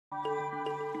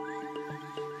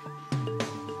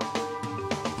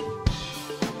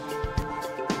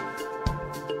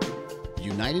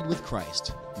United with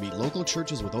Christ. Meet local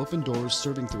churches with open doors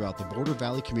serving throughout the Border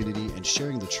Valley community and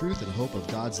sharing the truth and hope of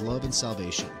God's love and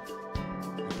salvation.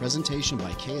 A presentation by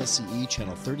KSCE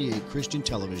Channel 38 Christian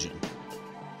Television.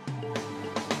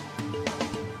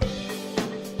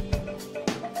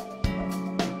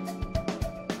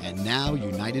 And now,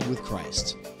 United with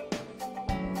Christ.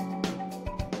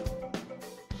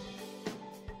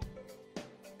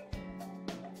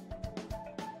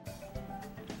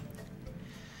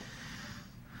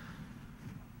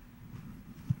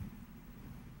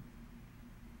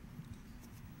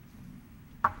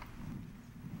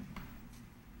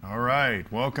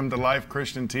 Welcome to Life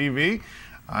Christian TV.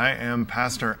 I am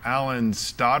Pastor Alan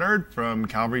Stoddard from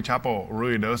Calvary Chapel,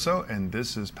 Ruidoso, and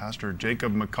this is Pastor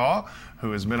Jacob McCaw,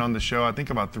 who has been on the show, I think,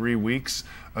 about 3 weeks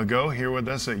ago here with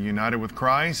us at United with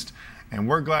Christ. And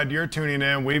we're glad you're tuning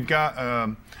in. We've got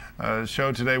a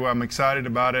show today where I'm excited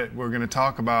about it. We're going to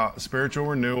talk about spiritual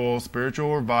renewal,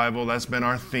 spiritual revival. That's been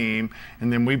our theme.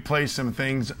 And then we place some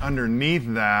things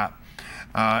underneath that.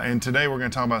 And today we're going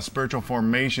to talk about spiritual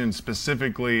formation,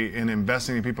 specifically in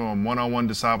investing in people in one-on-one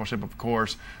discipleship, of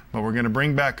course. But we're going to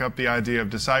bring back up the idea of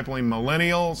discipling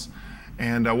millennials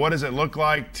and what does it look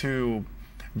like to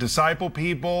disciple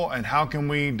people, and how can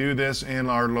we do this in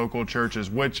our local churches,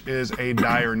 which is a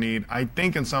dire need. I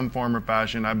think in some form or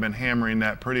fashion, I've been hammering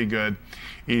that pretty good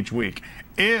each week.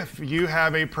 If you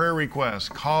have a prayer request,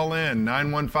 call in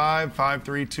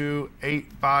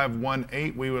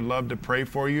 915-532-8518. We would love to pray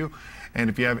for you. And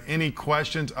if you have any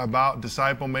questions about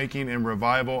disciple making and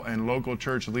revival and local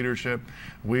church leadership,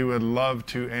 we would love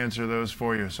to answer those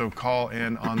for you. So call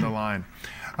in on the line.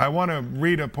 I want to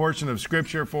read a portion of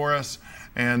scripture for us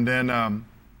and then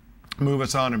move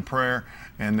us on in prayer,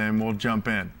 and then we'll jump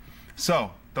in.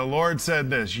 So the Lord said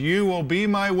this: "You will be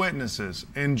my witnesses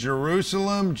in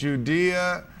Jerusalem,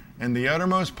 Judea, and the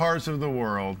uttermost parts of the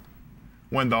world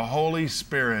when the Holy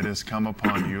Spirit has come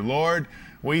upon you." Lord,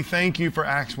 we thank you for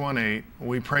Acts 1:8.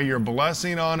 We pray your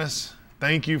blessing on us.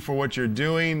 Thank you for what you're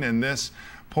doing in this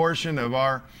portion of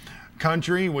our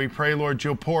country. We pray, Lord,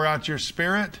 you'll pour out your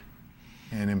Spirit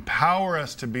and empower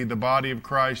us to be the body of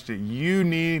Christ that you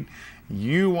need,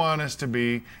 you want us to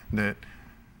be, that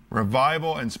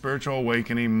revival and spiritual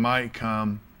awakening might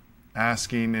come.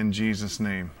 Asking in Jesus'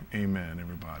 name. Amen,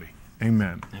 everybody.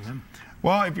 Amen. Amen.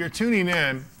 Well, if you're tuning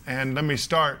in, and let me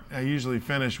start, I usually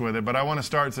finish with it, but I want to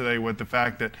start today with the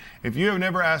fact that if you have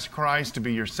never asked Christ to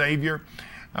be your Savior,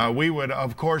 we would,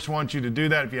 of course, want you to do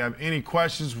that. If you have any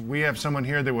questions, we have someone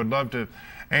here that would love to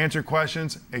answer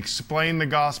questions, explain the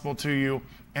gospel to you,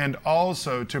 and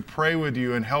also to pray with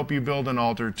you and help you build an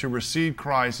altar to receive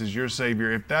Christ as your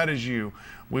Savior. If that is you,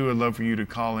 we would love for you to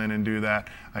call in and do that.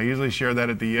 I usually share that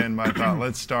at the end, but I thought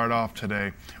let's start off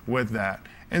today with that.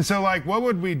 And so, what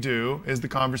would we do is the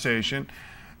conversation.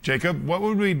 Jacob, what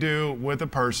would we do with a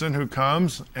person who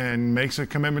comes and makes a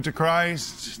commitment to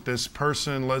Christ? This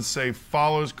person, let's say,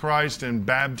 follows Christ in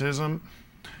baptism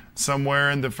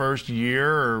somewhere in the first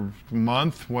year or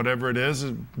month, whatever it is.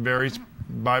 It varies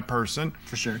by person.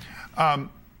 For sure.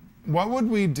 What would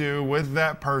we do with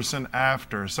that person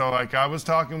after? So, I was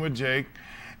talking with Jake,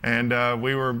 and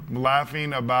we were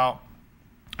laughing about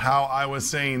how I was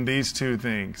saying these two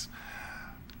things: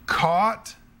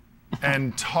 caught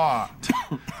and taught.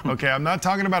 Okay, I'm not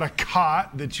talking about a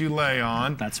cot that you lay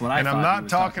on. That's what I thought. And I'm not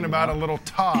talking about a little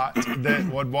tot that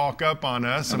would walk up on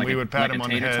us and we would pat him on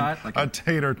the head. A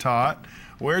tater tot.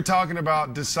 We're talking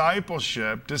about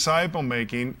discipleship, disciple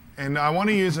making, and I want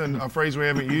to use a phrase we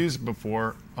haven't used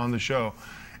before on the show,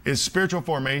 is spiritual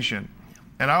formation.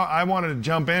 And I wanted to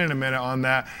jump in a minute on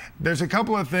that. There's a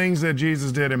couple of things that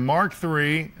Jesus did in Mark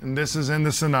 3, and this is in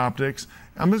the Synoptics.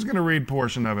 I'm just going to read a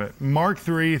portion of it. Mark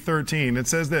 3:13, it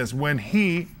says this: "When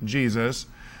he, Jesus,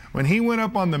 when he went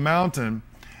up on the mountain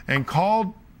and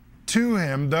called to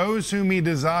him those whom he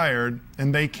desired,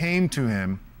 and they came to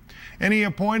him. And he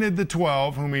appointed the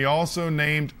 12, whom he also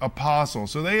named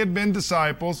apostles." So they had been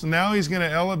disciples. Now he's going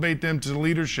to elevate them to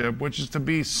leadership, which is to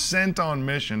be sent on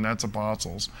mission. That's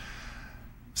apostles.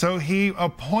 So he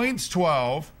appoints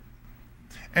 12.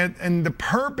 And the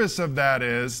purpose of that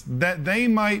is that they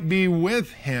might be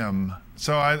with him.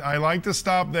 So I like to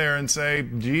stop there and say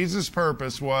Jesus'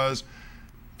 purpose was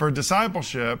for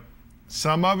discipleship.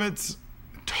 Some of it's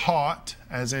taught,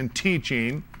 as in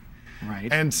teaching.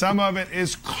 Right. And some of it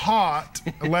is caught,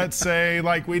 let's say,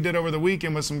 like we did over the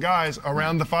weekend with some guys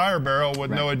around the fire barrel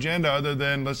with no agenda other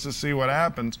than let's just see what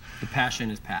happens. The passion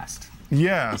is past.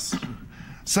 Yes.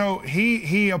 So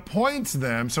he appoints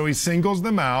them, so he singles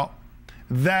them out,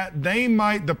 that they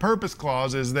might, the purpose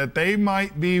clause is that they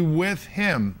might be with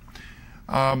him.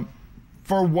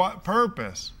 For what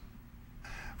purpose?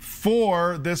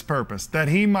 for this purpose, that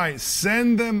he might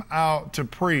send them out to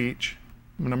preach,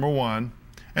 number one,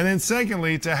 and then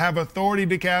secondly, to have authority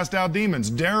to cast out demons.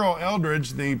 Darrell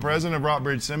Eldridge, the president of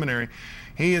Rockbridge Seminary,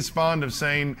 he is fond of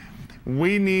saying,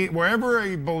 wherever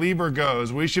a believer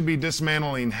goes, we should be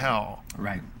dismantling hell.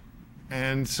 Right.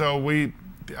 And so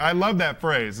I love that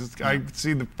phrase. I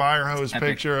see the fire hose Epic.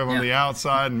 picture of on the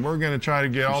outside, and we're going to try to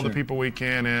get all the people we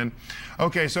can in.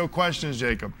 Okay, so questions,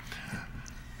 Jacob.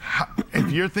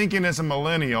 If you're thinking as a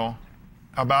millennial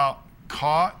about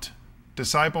caught,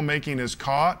 disciple making is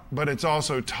caught, but it's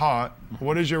also taught,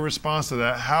 what is your response to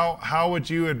that? How would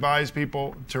you advise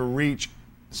people to reach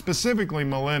specifically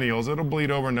millennials? It'll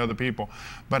bleed over into other people.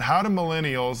 But how do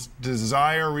millennials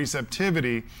desire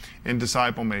receptivity in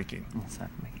disciple making?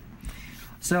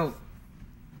 So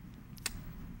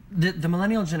the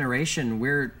millennial generation,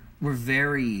 we're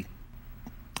very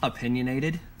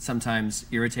opinionated, sometimes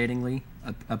irritatingly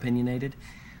opinionated.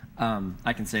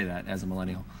 I can say that as a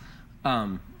millennial.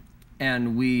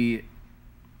 And we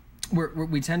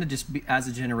tend to just be, as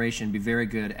a generation, be very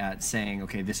good at saying,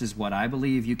 okay, this is what I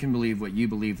believe. You can believe what you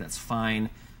believe. That's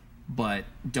fine, but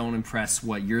don't impress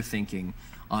what you're thinking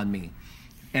on me.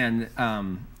 And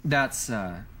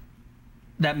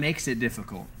that makes it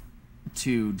difficult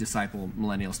to disciple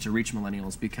millennials, to reach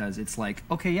millennials, because it's like,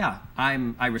 okay, yeah,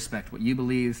 I respect what you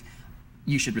believe.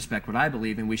 You should respect what I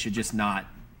believe, and we should just not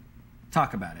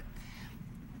talk about it.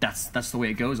 That's the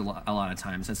way it goes a lot of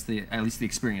times. That's at least the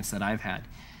experience that I've had.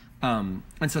 And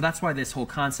so that's why this whole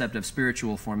concept of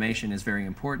spiritual formation is very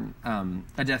important.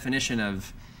 A definition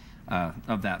of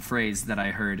that phrase that I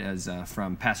heard as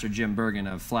from Pastor Jim Bergen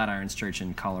of Flatirons Church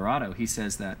in Colorado. He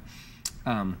says that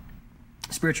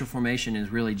spiritual formation is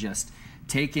really just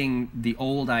taking the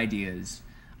old ideas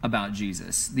about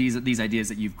Jesus, these ideas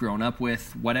that you've grown up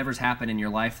with, whatever's happened in your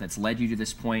life that's led you to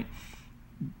this point,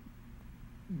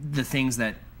 the things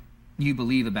that you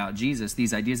believe about Jesus,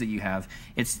 these ideas that you have.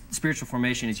 It's spiritual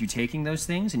formation is you taking those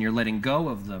things and you're letting go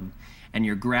of them, and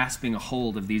you're grasping a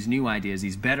hold of these new ideas,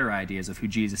 these better ideas of who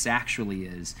Jesus actually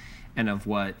is, and of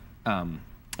what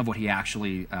he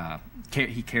actually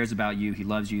he cares about you, he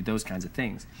loves you, those kinds of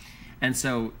things. And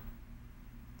so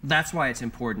that's why it's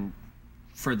important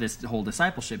for this whole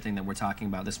discipleship thing that we're talking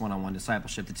about, this one-on-one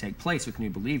discipleship to take place with new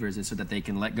believers, is so that they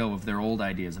can let go of their old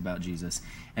ideas about Jesus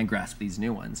and grasp these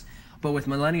new ones. But with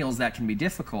millennials, that can be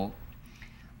difficult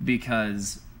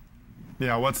because...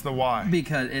 Yeah, what's the why?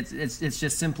 Because it's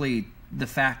just simply the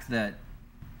fact that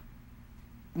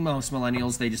most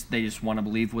millennials, they just want to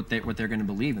believe what they're going to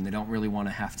believe, and they don't really want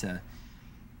to have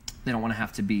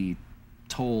to be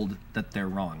told that they're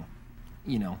wrong,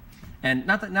 you know. And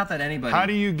not that anybody... How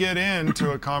do you get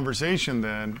into a conversation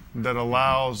then that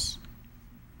allows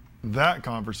that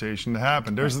conversation to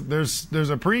happen? There's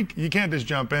a you can't just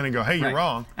jump in and go, hey, you're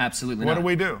wrong. Absolutely What not. do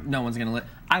we do? No one's going to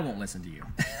I won't listen to you.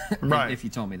 Right. If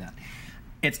you told me that.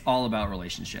 It's all about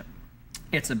relationship.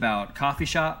 It's about coffee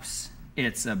shops.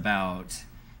 It's about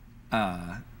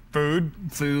food.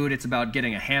 It's about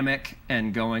getting a hammock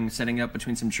and setting up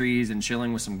between some trees and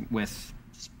chilling with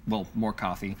more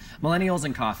coffee. Millennials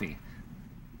and coffee.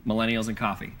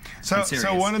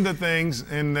 So one of the things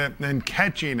in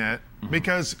catching it,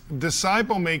 because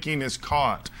disciple making is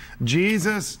caught.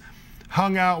 Jesus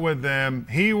hung out with them.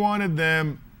 He wanted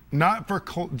them not for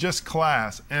just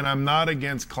class, and I'm not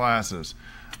against classes.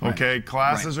 Okay,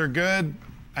 classes are good,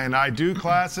 and I do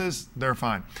classes, they're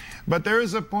fine. But there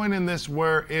is a point in this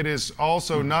where it is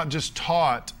also not just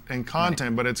taught in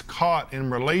content, but it's caught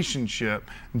in relationship.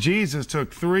 Jesus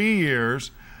took 3 years,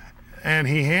 and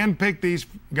he handpicked these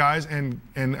guys and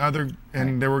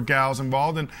there were gals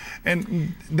involved,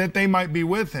 and that they might be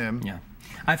with him. Yeah,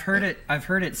 I've heard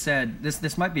it said.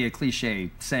 This might be a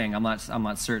cliche saying. I'm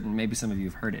not certain. Maybe some of you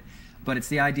have heard it, but it's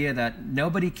the idea that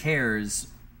nobody cares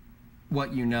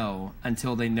what you know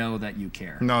until they know that you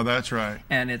care. No, that's right.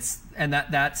 And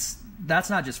that's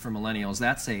not just for millennials.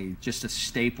 That's just a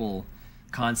staple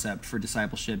concept for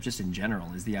discipleship, just in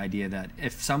general. Is the idea that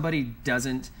if somebody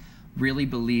doesn't really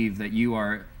believe that you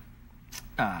are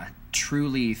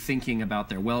truly thinking about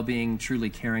their well-being, truly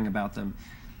caring about them,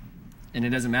 and it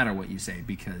doesn't matter what you say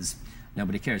because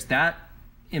nobody cares. That,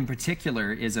 in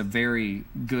particular, is a very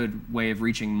good way of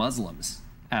reaching Muslims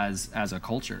as a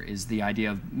culture, is the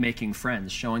idea of making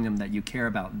friends, showing them that you care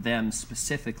about them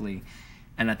specifically,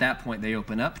 and at that point they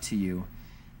open up to you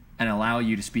and allow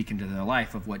you to speak into their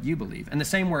life of what you believe. And the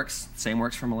same works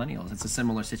for millennials. It's a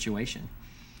similar situation.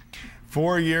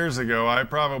 4 years ago, I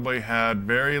probably had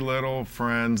very little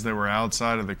friends that were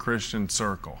outside of the Christian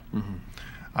circle.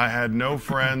 I had no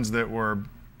friends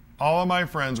all of my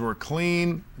friends were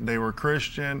clean, they were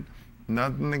Christian,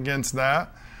 nothing against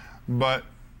that. But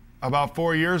about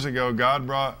 4 years ago, God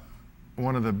brought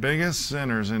one of the biggest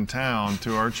sinners in town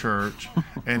to our church,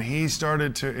 and he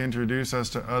started to introduce us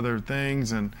to other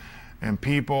things and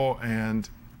people, and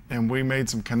we made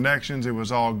some connections. It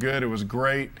was all good. It was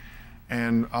great.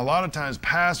 And a lot of times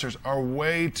pastors are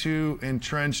way too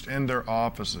entrenched in their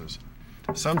offices.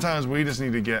 Sometimes we just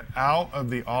need to get out of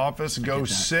the office, go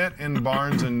sit in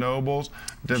Barnes and Nobles,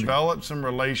 develop some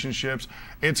relationships.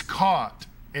 It's caught.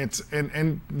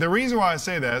 And the reason why I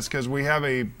say that is because we have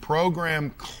a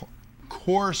program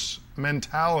course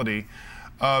mentality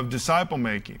of disciple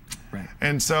making. Right.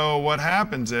 And so what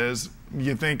happens is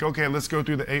you think, okay, let's go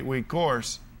through the 8-week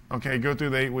course. Okay, go through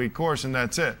the 8-week course and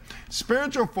that's it.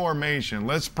 Spiritual formation,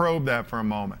 let's probe that for a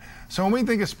moment. So when we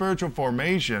think of spiritual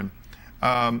formation,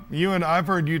 I've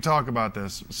heard you talk about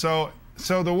this. So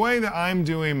the way that I'm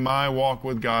doing my walk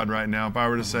with God right now, if I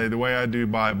were to say the way I do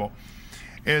Bible,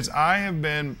 is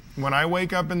when I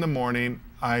wake up in the morning,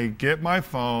 I get my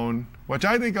phone, which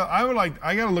I think I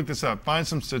got to look this up, find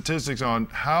some statistics on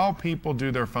how people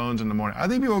do their phones in the morning. I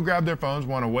think people grab their phones,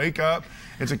 want to wake up.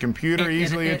 It's a computer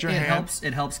easily at your hand.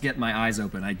 It helps get my eyes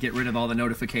open. I get rid of all the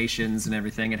notifications and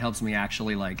everything. It helps me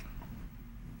actually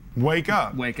wake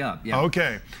up. Yeah.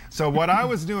 Okay. So what I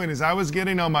was doing is I was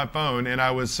getting on my phone and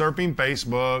I was surfing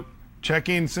Facebook,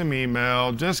 checking some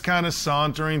email, just kind of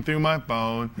sauntering through my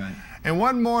phone. Right. And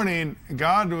one morning,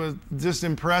 God was just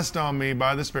impressed on me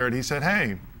by the Spirit. He said,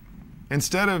 hey,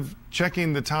 instead of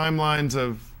checking the timelines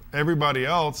of everybody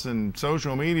else and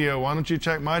social media, why don't you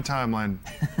check my timeline?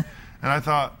 And I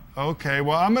thought, okay,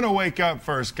 well, I'm going to wake up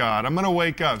first, God. I'm going to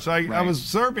wake up. So I was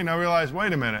surfing. I realized,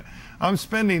 wait a minute. I'm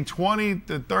spending 20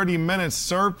 to 30 minutes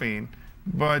surfing.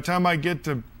 By the time I get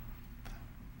to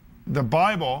the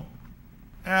Bible,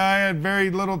 I had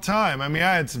very little time. I mean,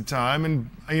 I had some time, and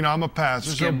I'm a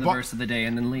pastor. Skim the verse of the day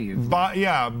and then leave.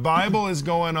 Bible is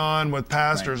going on with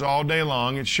pastors all day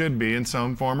long. It should be in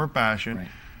some form or fashion. Right.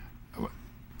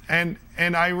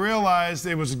 And I realized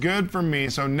it was good for me.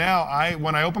 So now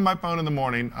when I open my phone in the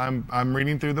morning, I'm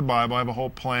reading through the Bible. I have a whole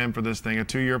plan for this thing, a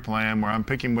 2-year plan where I'm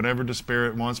picking whatever the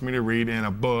Spirit wants me to read in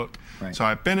a book. Right. So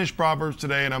I finished Proverbs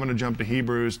today, and I'm going to jump to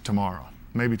Hebrews tomorrow,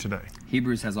 maybe today.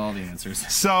 Hebrews has all the answers.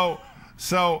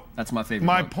 So that's my favorite.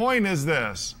 My book. point is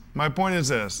this.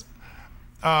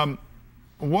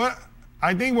 What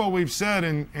I think what we've said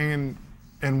in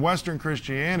Western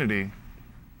Christianity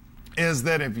is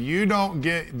that if you don't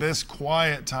get this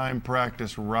quiet time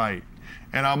practice right,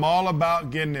 and I'm all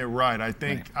about getting it right. I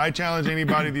think I challenge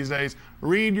anybody these days,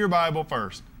 read your Bible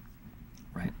first.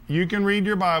 Right. You can read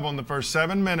your Bible in the first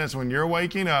 7 minutes when you're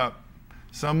waking up.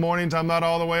 Some mornings I'm not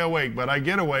all the way awake, but I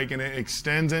get awake and it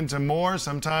extends into more.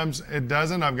 Sometimes it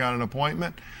doesn't. I've got an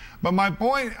appointment. But my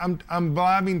point, I'm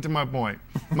blabbing to my point.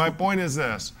 My point is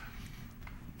this,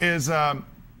 is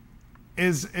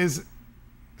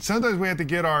sometimes we have to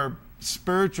get our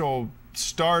spiritual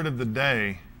start of the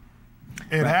day.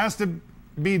 It has to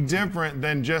be different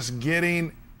than just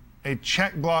getting a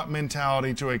check block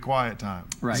mentality to a quiet time.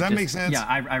 Right. Does that make sense? Yeah,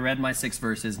 I read my 6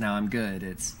 verses, now I'm good.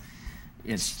 It's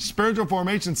spiritual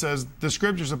formation says the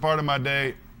scriptures are part of my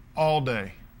day all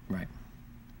day. Right.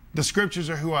 The scriptures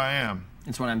are who I am.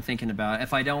 It's what I'm thinking about.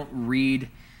 If I don't read,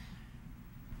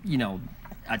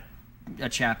 a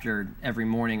chapter every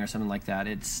morning or something like that,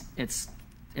 it's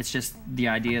just the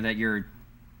idea that you're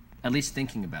at least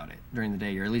thinking about it during the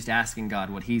day. You're at least asking God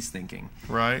what He's thinking.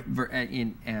 Right.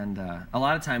 And a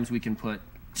lot of times we can put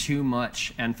too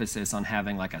much emphasis on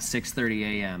having like a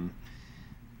 6:30 a.m.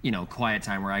 Quiet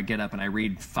time where I get up and I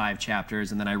read 5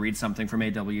 chapters and then I read something from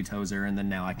A.W. Tozer and then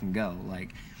now I can go.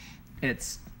 Like,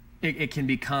 it can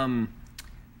become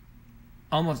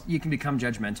you can become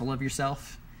judgmental of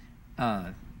yourself.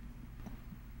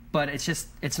 But it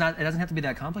doesn't have to be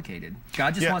that complicated.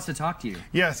 God just wants to talk to you.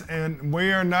 Yes, and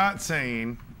we are not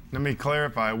saying, let me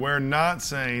clarify, we're not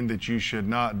saying that you should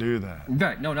not do that.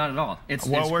 Right, no, not at all.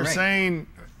 What we're saying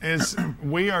is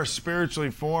we are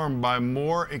spiritually formed by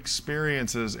more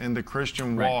experiences in the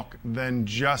Christian walk than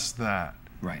just that.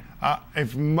 Right.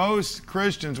 If most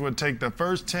Christians would take the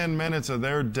first 10 minutes of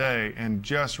their day and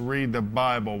just read the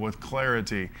Bible with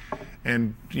clarity,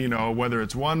 and whether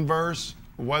it's 1 verse,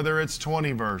 whether it's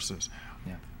 20 verses,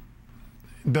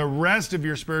 the rest of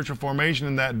your spiritual formation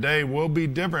in that day will be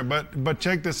different. But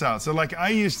check this out. So like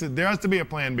there has to be a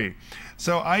plan B.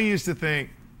 So I used to think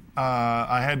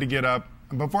I had to get up.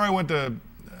 Before I went to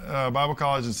Bible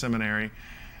college and seminary,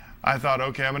 I thought,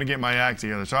 okay, I'm going to get my act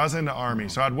together. So I was in the Army.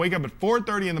 So I'd wake up at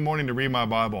 4:30 in the morning to read my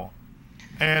Bible.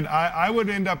 And I would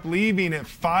end up leaving at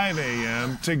 5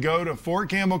 a.m. to go to Fort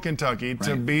Campbell, Kentucky,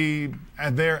 to be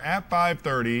there at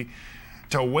 5:30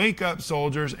 to wake up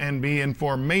soldiers and be in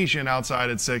formation outside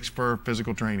at 6 for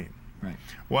physical training. Right.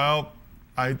 Well,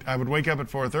 I would wake up at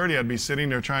 4:30. I'd be sitting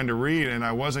there trying to read, and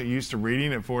I wasn't used to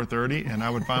reading at 4:30, and I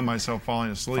would find myself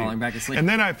falling asleep. Falling back asleep. And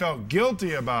then I felt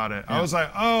guilty about it. Yeah. I was like,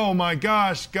 oh my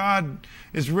gosh, God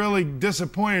is really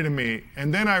disappointed in me.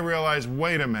 And then I realized,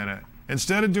 wait a minute.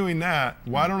 Instead of doing that,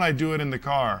 why don't I do it in the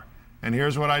car? And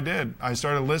here's what I did. I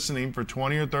started listening for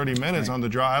 20 or 30 minutes on the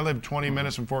drive. I lived 20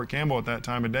 minutes from Fort Campbell at that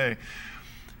time of day.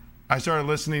 I started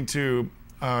listening to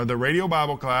the radio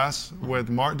Bible class with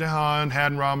Mark DeHaan,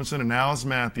 Haddon Robinson, and Alice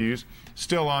Matthews,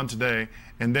 still on today,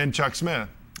 and then Chuck Smith.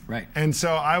 Right. And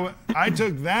so I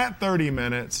took that 30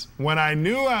 minutes when I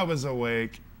knew I was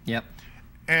awake. Yep.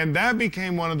 And that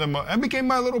became that became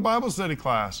my little Bible study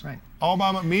class. Right. All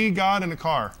by me, God, and the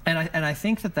car. And I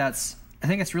think that's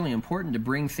really important to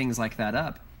bring things like that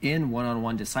up in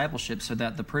one-on-one discipleship, so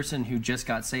that the person who just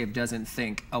got saved doesn't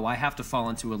think, oh, I have to fall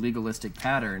into a legalistic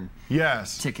pattern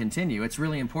to continue. It's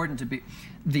really important to be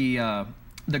the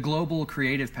global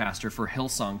creative pastor for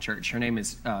Hillsong Church. Her name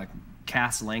is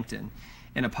Cass Langton.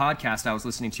 In a podcast I was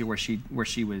listening to where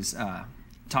she was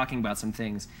talking about some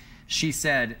things, she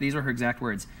said, these are her exact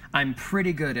words, "I'm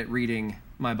pretty good at reading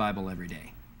my Bible every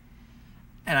day."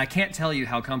 And I can't tell you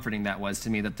how comforting that was to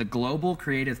me, that the global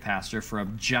creative pastor for a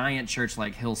giant church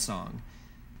like Hillsong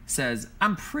says,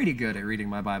 I'm pretty good at reading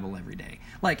my Bible every day.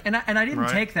 Like, and I didn't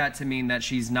take that to mean that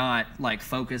she's not like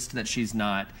focused, that she's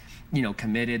not,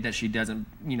 committed, that she doesn't,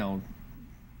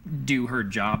 do her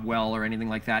job well or anything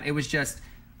like that. It was just,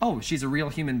 oh, she's a real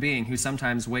human being who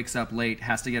sometimes wakes up late,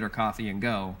 has to get her coffee and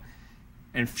go,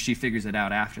 and she figures it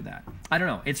out after that. I don't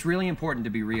know. It's really important to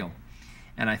be real.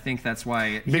 And I think that's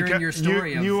why hearing your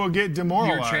story you will get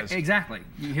demoralized. Exactly.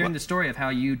 Hearing the story of how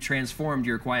you transformed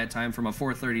your quiet time from a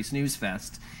 4:30 snooze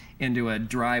fest into a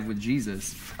drive with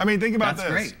Jesus. I mean, think about this.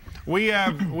 Great. We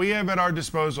have at our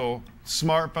disposal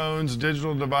smartphones,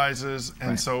 digital devices,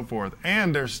 and so forth.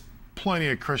 And there's plenty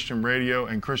of Christian radio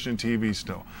and Christian TV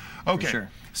still. Okay. For sure.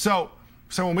 So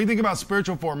when we think about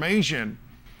spiritual formation,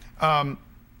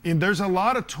 there's a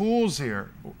lot of tools here.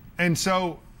 And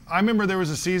so I remember there was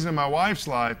a season in my wife's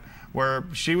life where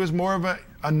she was more of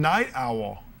a night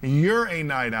owl. You're a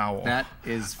night owl. That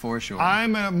is for sure.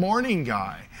 I'm a morning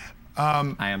guy.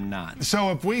 I am not.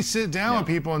 So if we sit down with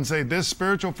people and say this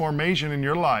spiritual formation in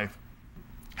your life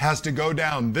has to go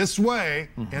down this way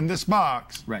in this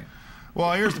box. Right.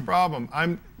 Well, here's the problem.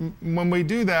 When we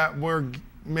do that,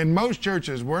 in most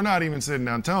churches, we're not even sitting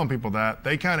down telling people that.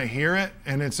 They kind of hear it,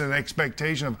 and it's an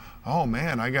expectation of, oh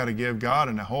man, I got to give God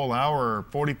in a whole hour or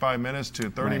 45 minutes to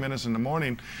 30 minutes in the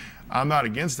morning. I'm not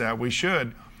against that. We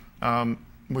should.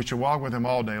 We should walk with him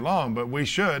all day long, but we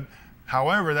should.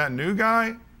 However, that new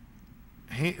guy,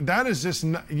 that is just,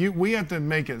 we have to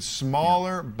make it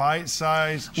smaller,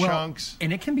 bite-sized chunks.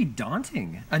 And it can be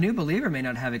daunting. A new believer may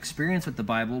not have experience with the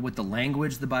Bible, with the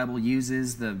language the Bible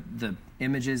uses, the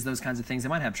images, those kinds of things. They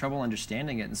might have trouble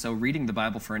understanding it. And so reading the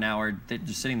Bible for an hour, they're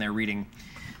just sitting there reading,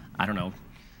 I don't know,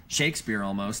 Shakespeare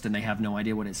almost, and they have no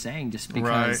idea what it's saying just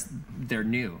because they're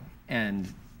new.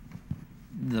 And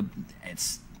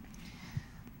it's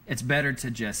better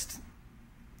to just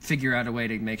figure out a way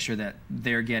to make sure that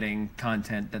they're getting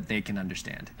content that they can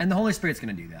understand. And the Holy Spirit's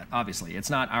going to do that, obviously. It's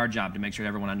not our job to make sure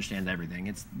everyone understands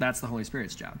everything. That's the Holy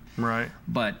Spirit's job. Right.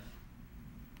 But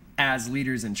as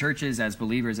leaders in churches, as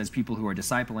believers, as people who are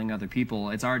discipling other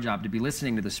people, it's our job to be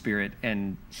listening to the Spirit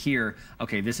and hear,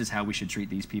 okay, this is how we should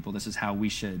treat these people. This is how we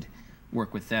should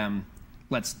work with them.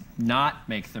 Let's not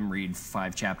make them read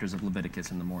 5 chapters of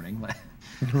Leviticus in the morning.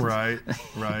 Right.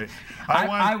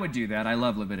 I would do that. I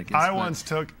love Leviticus. I once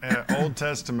took an Old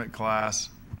Testament class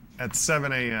at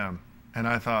 7 a.m. and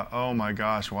I thought, oh my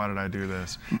gosh, why did I do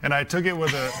this? And I took it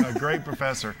with a great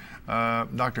professor,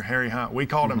 Dr. Harry Hunt. We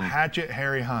called him Hatchet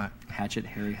Harry Hunt. Hatchet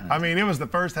Harry Hunt. I mean, it was the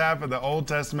first half of the Old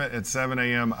Testament at 7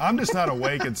 a.m. I'm just not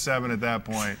awake at 7 at that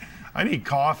point. I need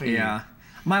coffee. Yeah.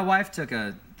 My wife took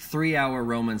a 3-hour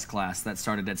Romans class that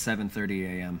started at 7:30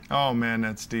 a.m. Oh man,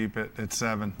 that's deep at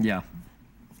 7. Yeah.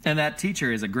 And that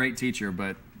teacher is a great teacher,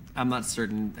 but I'm not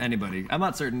certain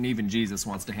even Jesus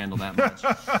wants to handle that much.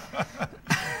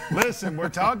 Listen, we're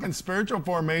talking spiritual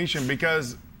formation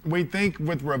because we think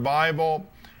with revival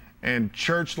and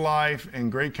church life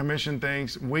and Great Commission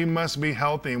things, we must be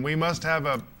healthy and we must have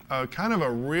a kind of a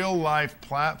real life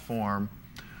platform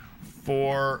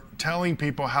for telling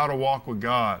people how to walk with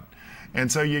God. And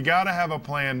so you got to have a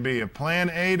plan B. If plan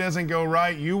A doesn't go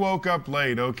right, you woke up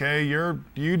late, okay? You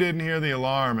didn't hear the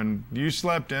alarm and you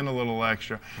slept in a little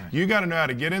extra. Right. You got to know how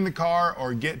to get in the car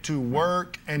or get to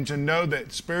work, and to know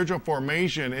that spiritual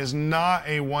formation is not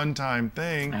a one-time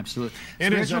thing. Absolutely.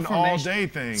 It is an all-day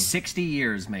thing. 60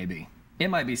 years maybe. It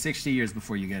might be 60 years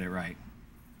before you get it right,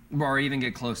 or even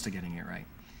get close to getting it right.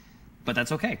 But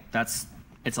that's okay.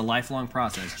 It's a lifelong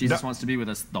process. Jesus wants to be with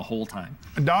us the whole time.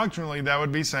 Doctrinally, that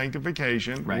would be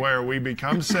sanctification, right, where we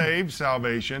become saved,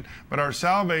 salvation. But our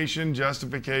salvation,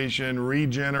 justification,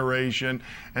 regeneration,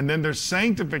 and then there's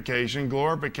sanctification,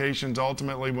 glorification's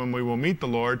ultimately when we will meet the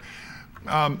Lord.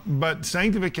 But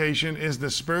sanctification is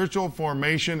the spiritual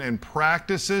formation and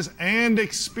practices and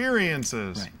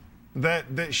experiences right,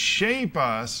 that shape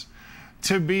us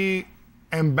to be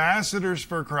ambassadors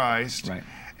for Christ, right,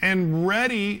 and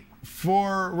ready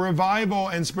for revival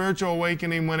and spiritual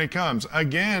awakening when it comes.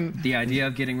 Again, the idea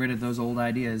of getting rid of those old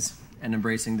ideas and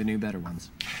embracing the new, better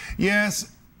ones.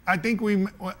 Yes, I think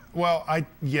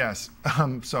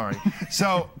sorry.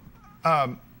 So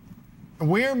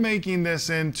we're making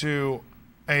this into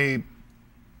and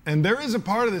there is a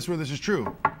part of this where this is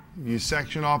true. You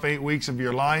section off 8 weeks of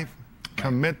your life,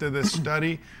 commit to this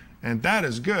study, and that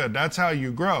is good. That's how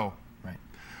you grow.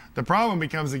 The problem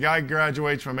becomes the guy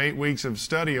graduates from 8 weeks of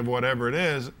study of whatever it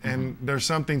is, and there's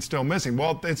something still missing.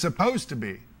 Well, it's supposed to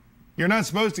be. You're not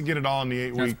supposed to get it all in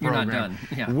the 8-week program. You're not done.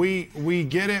 Yeah. We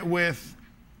get it with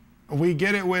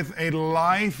a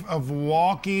life of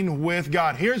walking with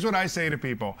God. Here's what I say to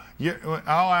people.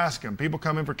 I'll ask them. People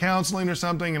come in for counseling or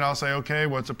something, and I'll say, okay,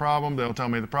 what's the problem? They'll tell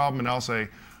me the problem, and I'll say,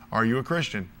 are you a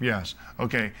Christian? Yes.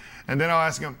 Okay. And then I'll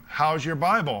ask them, how's your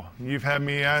Bible? You've had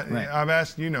me, I've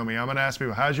asked, you know me, I'm going to ask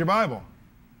people, how's your Bible?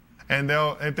 And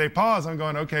if they pause, I'm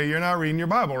going, okay, you're not reading your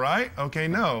Bible, right? Okay,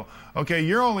 no. Okay,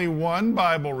 you're only one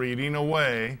Bible reading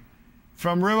away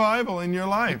from revival in your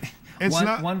life. It's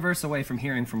one verse away from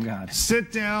hearing from God.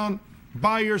 Sit down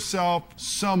by yourself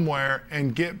somewhere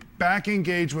and get back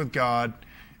engaged with God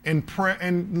in prayer.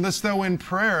 And let's throw in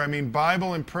prayer. I mean,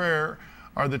 Bible and prayer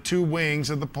are the two wings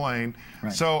of the plane.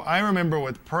 Right. So I remember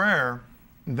with prayer,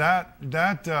 what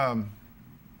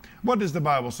does the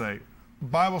Bible say? The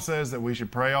Bible says that we should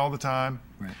pray all the time.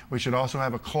 Right. We should also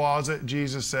have a closet,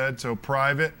 Jesus said, so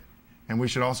private. And we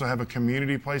should also have a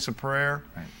community place of prayer.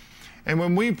 Right. And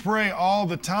when we pray all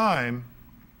the time,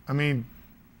 I mean,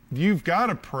 you've got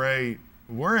to pray.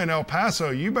 We're in El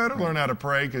Paso. You better learn how to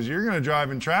pray, because you're going to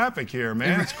drive in traffic here,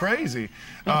 man. It's crazy.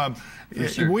 Sure.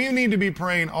 We need to be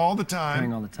praying all the time.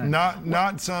 Praying all the time.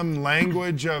 Not some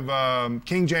language of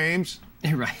King James.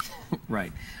 Right,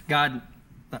 right. God,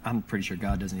 I'm pretty sure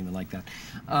God doesn't even like that.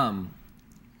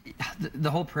 The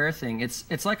whole prayer thing,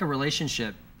 it's like a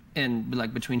relationship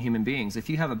between human beings. If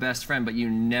you have a best friend but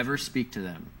you never speak to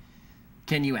them,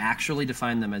 can you actually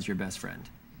define them as your best friend?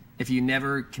 If you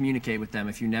never communicate with them,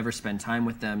 if you never spend time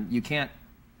with them, you can't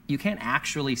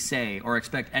actually say or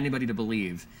expect anybody to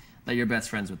believe that you're best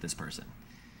friends with this person.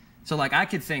 So like I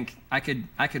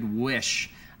could wish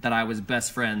that I was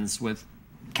best friends with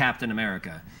Captain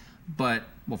America, but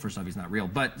well, first off, he's not real.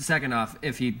 But second off,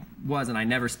 if he was and I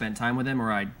never spent time with him,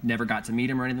 or I never got to meet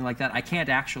him or anything like that, I can't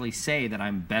actually say that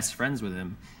I'm best friends with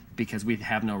him, because we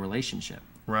have no relationship.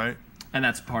 Right. And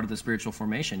that's part of the spiritual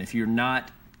formation. If you're not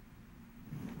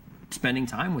spending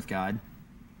time with God,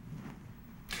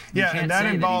 and that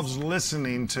involves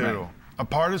listening too. Right. A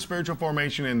part of spiritual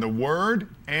formation in the Word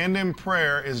and in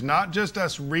prayer is not just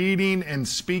us reading and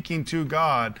speaking to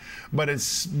God, but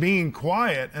it's being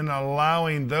quiet and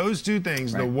allowing those two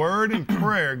things, the Word and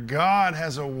prayer. God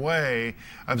has a way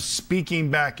of speaking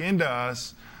back into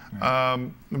us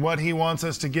what He wants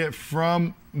us to get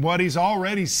from what He's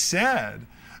already said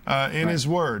in His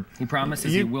Word. He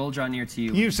promises He will draw near to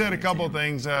you. You've said a couple of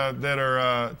things that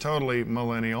are totally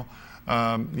millennial.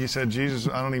 You said Jesus.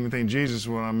 I don't even think Jesus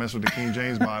would mess with the King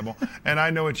James Bible, and I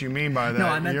know what you mean by that. No,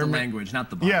 I meant the language, not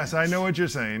the Bible. Yes, I know what you're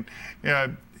saying. Yeah,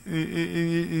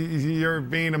 you're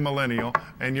being a millennial,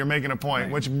 and you're making a point,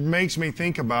 which makes me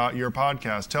think about your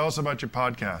podcast. Tell us about your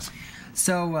podcast.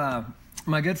 So,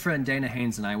 my good friend Dana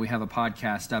Haynes and I, we have a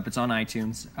podcast up. It's on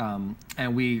iTunes,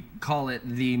 and we call it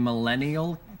the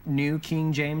Millennial New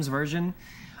King James Version.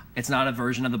 It's not a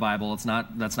version of the Bible. That's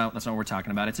not what we're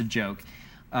talking about. It's a joke.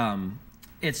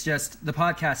 It's just the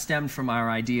podcast stemmed from our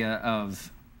idea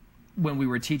of when we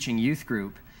were teaching youth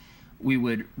group, we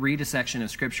would read a section of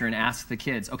scripture and ask the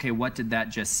kids, okay, what did that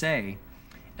just say?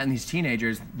 And these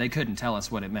teenagers, they couldn't tell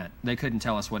us what it meant. They couldn't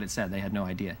tell us what it said. They had no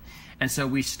idea. And so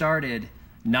we started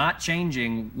not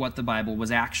changing what the Bible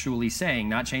was actually saying,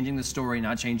 not changing the story,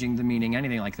 not changing the meaning,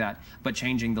 anything like that, but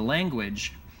changing the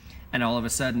language and all of a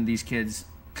sudden these kids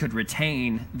could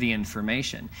retain the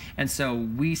information. And so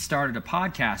we started a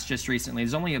podcast just recently.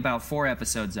 There's only about 4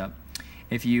 episodes up.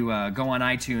 If you go on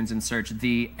iTunes and search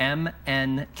the MNKJV,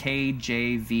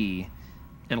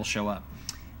 it'll show up.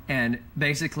 And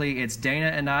basically it's Dana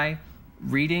and I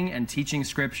reading and teaching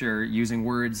scripture using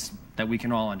words that we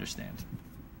can all understand.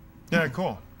 Yeah,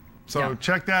 cool. So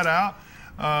check that out.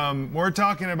 We're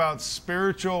talking about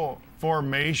spiritual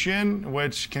formation,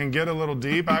 which can get a little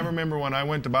deep. I remember when I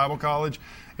went to Bible college,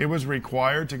 it was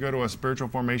required to go to a spiritual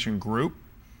formation group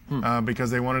because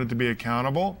they wanted it to be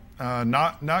accountable.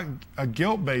 Not a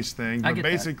guilt-based thing, but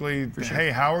basically,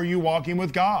 hey, how are you walking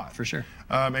with God? For sure.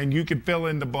 And you could fill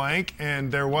in the blank,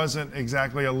 and there wasn't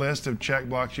exactly a list of check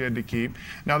blocks you had to keep.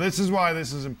 Now, this is why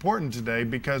this is important today,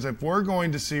 because if we're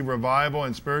going to see revival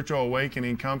and spiritual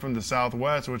awakening come from the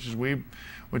Southwest, which is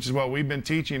what we've been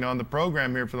teaching on the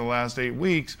program here for the last 8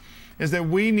 weeks, is that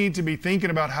we need to be thinking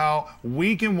about how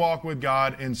we can walk with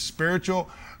God in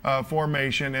spiritual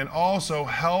formation and also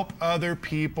help other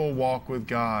people walk with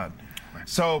God. Right.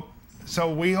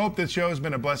 So we hope this show has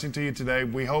been a blessing to you today.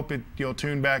 We hope you'll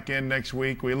tune back in next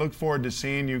week. We look forward to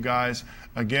seeing you guys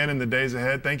again in the days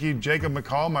ahead. Thank you, Jacob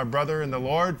McCall, my brother in the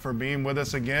Lord, for being with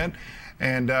us again.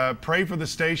 And pray for the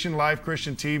station, Live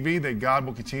Christian TV, that God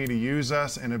will continue to use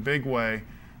us in a big way.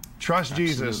 Trust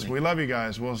Jesus. We love you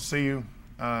guys. We'll see you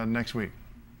next week.